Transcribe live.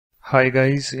Hi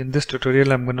guys, in this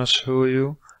tutorial I'm gonna show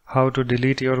you how to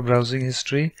delete your browsing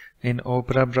history in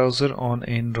Opera browser on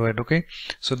Android. Okay,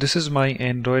 so this is my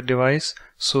Android device,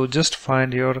 so just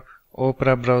find your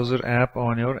Opera browser app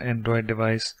on your Android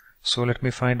device. So let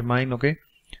me find mine. Okay,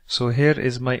 so here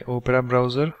is my Opera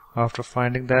browser. After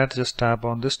finding that, just tap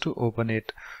on this to open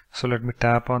it. So let me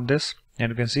tap on this and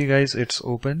you can see guys it's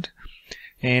opened.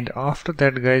 And after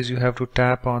that guys, you have to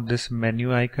tap on this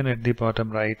menu icon at the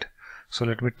bottom right. So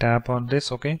let me tap on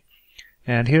this. Okay,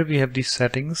 and here we have these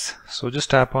settings, so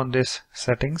just tap on this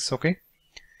settings. Okay,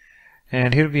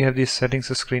 and here we have this settings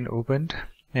screen opened,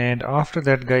 and after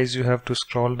that guys you have to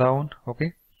scroll down.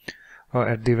 Okay,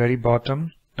 at the very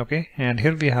bottom. Okay, and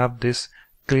here we have this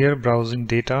clear browsing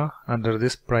data under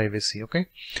this privacy. Okay,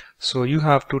 so you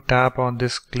have to tap on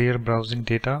this clear browsing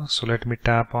data. So let me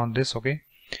tap on this. Okay,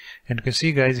 and you can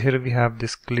see guys here we have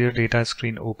this clear data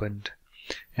screen opened,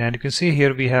 and you can see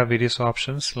here we have various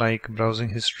options like browsing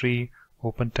history,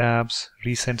 open tabs,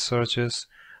 recent searches,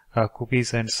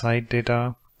 cookies and site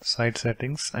data, site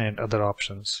settings, and other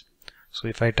options. So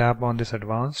if I tap on this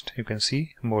advanced, you can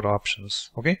see more options.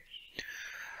 Okay,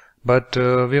 but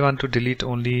we want to delete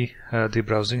only the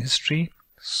browsing history,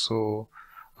 so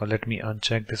let me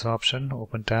uncheck this option,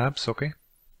 open tabs. Okay,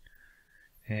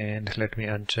 and let me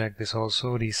uncheck this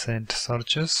also, recent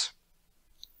searches.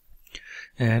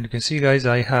 And you can see guys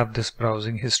I have this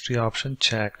browsing history option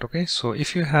checked. Okay, so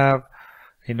if you have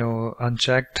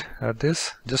unchecked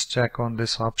this, just check on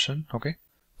this option. Okay,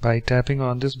 by tapping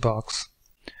on this box,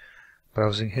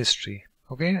 browsing history.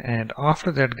 Okay, and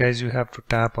after that guys you have to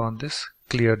tap on this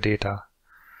clear data.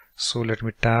 So let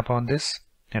me tap on this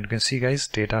and you can see guys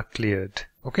data cleared.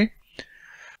 Okay,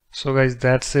 so guys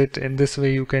that's it. In this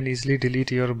way you can easily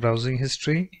delete your browsing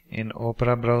history in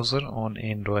Opera browser on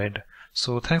Android.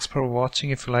 So thanks for watching.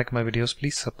 If you like my videos,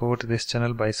 please support this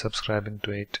channel by subscribing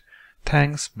to it.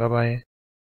 Thanks. Bye bye.